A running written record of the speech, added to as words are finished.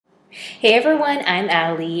Hey everyone, I'm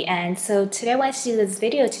Ali, and so today I wanted to do this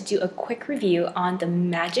video to do a quick review on the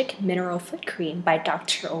Magic Mineral Foot Cream by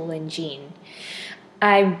Dr. Olengin.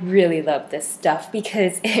 I really love this stuff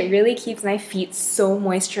because it really keeps my feet so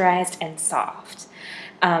moisturized and soft.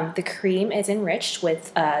 The cream is enriched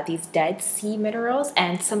with these Dead Sea minerals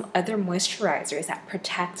and some other moisturizers that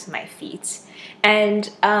protect my feet. And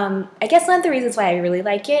I guess one of the reasons why I really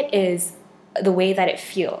like it is the way that it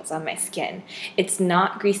feels on my skin. It's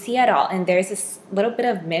not greasy at all, and there's this little bit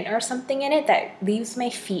of mint or something in it that leaves my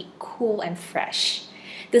feet cool and fresh.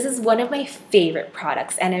 This is one of my favorite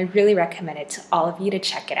products, and I really recommend it to all of you to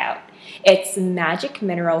check it out. It's Magic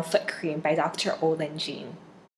Mineral Foot Cream by Dr. Olengin.